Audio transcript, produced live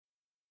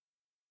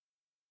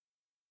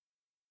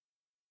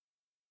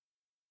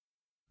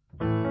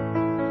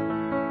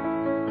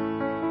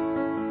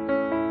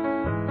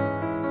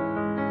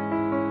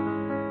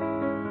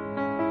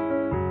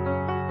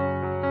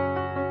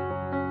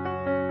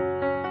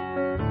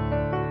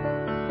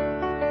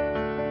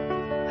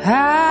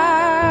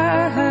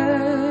I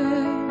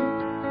heard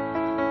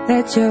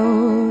that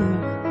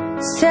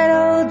you're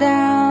settled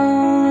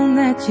down,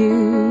 that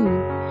you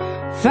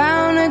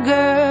found a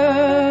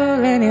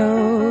girl and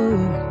you're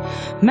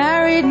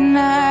married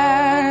now.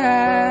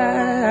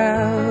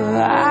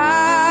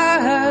 I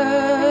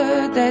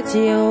heard that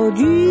your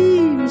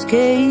dreams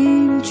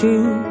came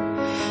true.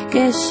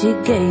 Guess she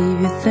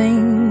gave you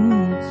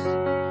things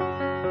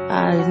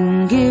I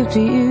didn't give to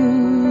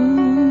you.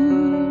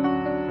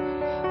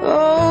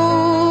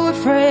 Oh,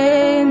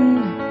 friend,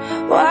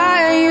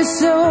 why are you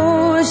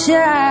so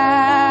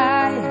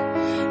shy?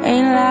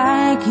 Ain't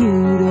like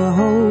you to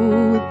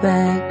hold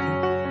back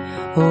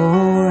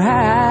or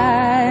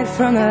hide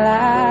from the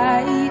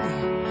light.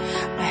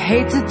 I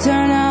hate to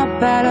turn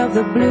up out of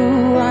the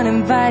blue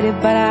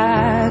uninvited, but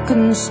I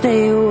couldn't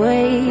stay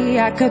away,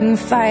 I couldn't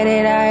fight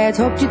it. I had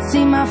hoped you'd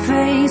see my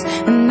face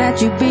and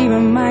that you'd be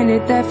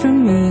reminded that for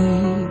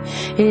me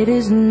it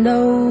isn't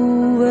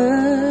over.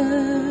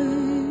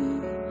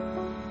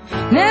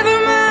 Never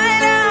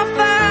mind, I'll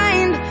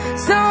find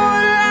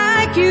someone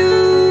like you.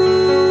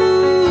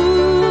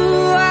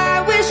 I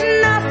wish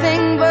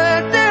nothing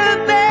but the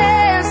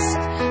best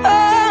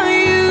of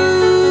you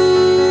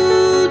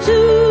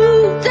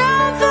too.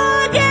 Don't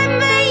forget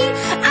me,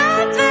 I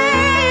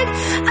beg.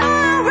 I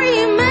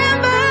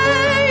remember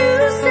you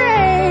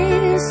say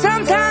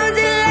sometimes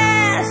it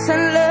lasts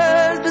and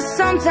loves, but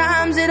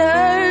sometimes it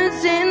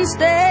hurts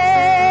instead.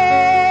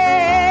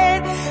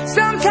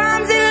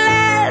 Sometimes it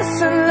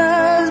lasts and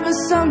loves, but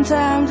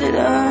sometimes it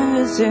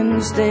hurts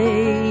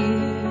instead.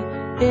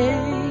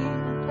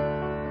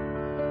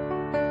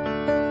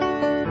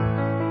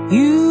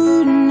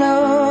 You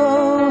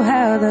know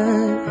how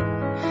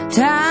the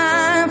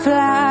time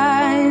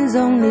flies.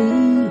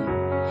 Only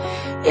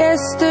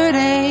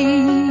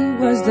yesterday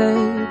was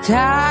the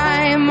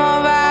time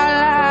of our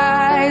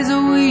lives.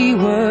 We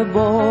were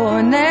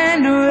born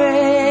and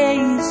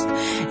raised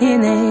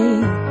in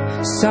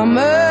a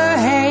summer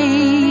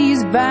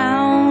haze,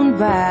 bound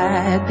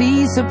by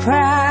the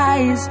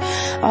surprise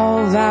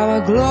of our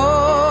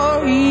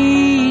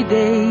glory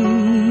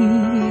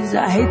days.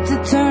 I hate to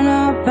turn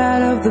up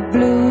out of the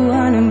blue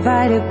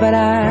uninvited, but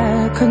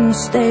I couldn't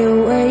stay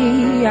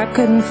away, I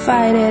couldn't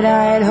fight it.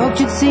 I had hoped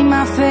you'd see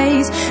my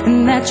face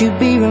and that you'd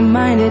be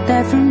reminded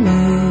that for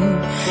me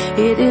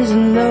it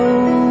isn't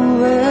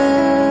over.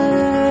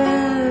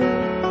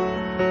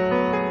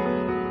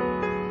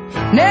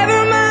 Never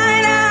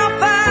mind, I'll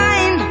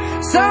find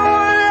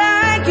someone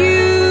like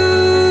you.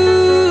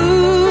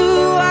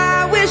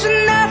 I wish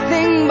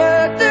nothing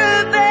but the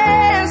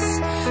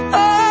best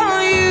for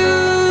you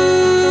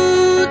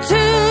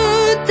too.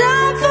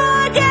 Don't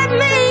forget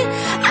me,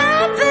 I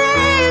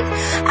beg.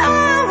 I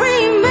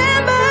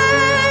remember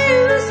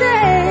you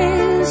say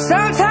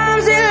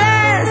sometimes it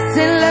lasts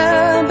in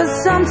love, but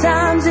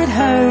sometimes it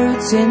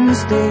hurts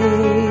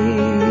instead.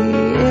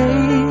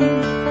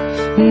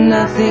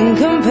 Nothing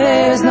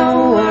compares,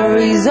 no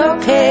worries or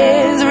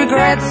cares,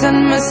 regrets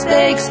and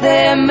mistakes,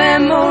 their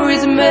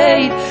memories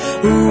made.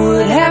 Who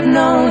would have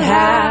known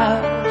how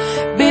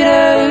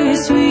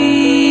bittersweet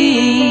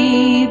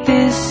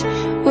this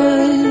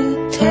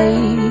would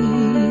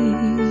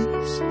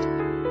taste?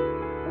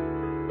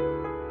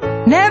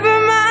 Never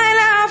mind,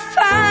 I'll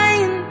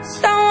find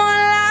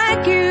someone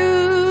like you.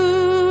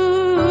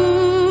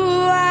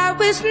 I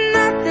wish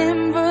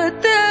nothing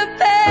but the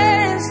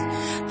best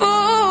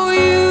for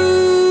you.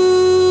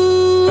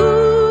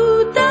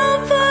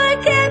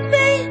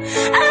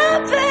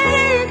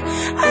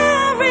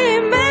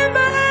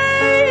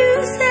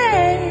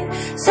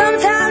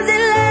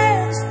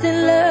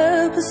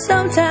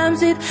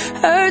 Sometimes it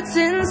hurts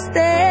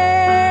instead.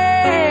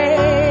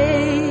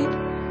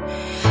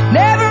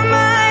 Never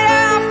mind,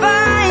 I'll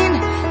find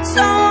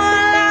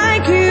someone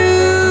like you.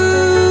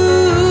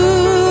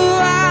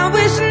 I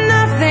wish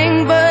nothing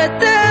but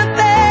the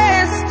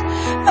best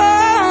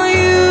for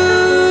you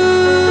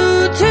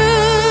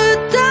too.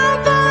 Don't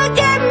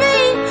forget me,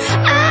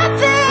 I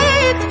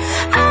beg.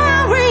 I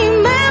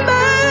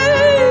remember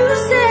you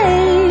say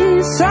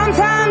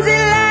sometimes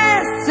it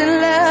lasts in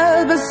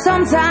love, but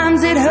sometimes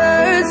it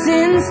hurts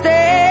instead.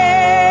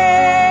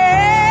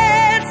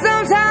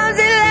 Sometimes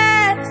it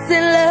lasts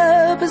in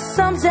love, but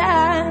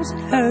sometimes it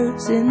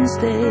hurts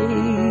instead.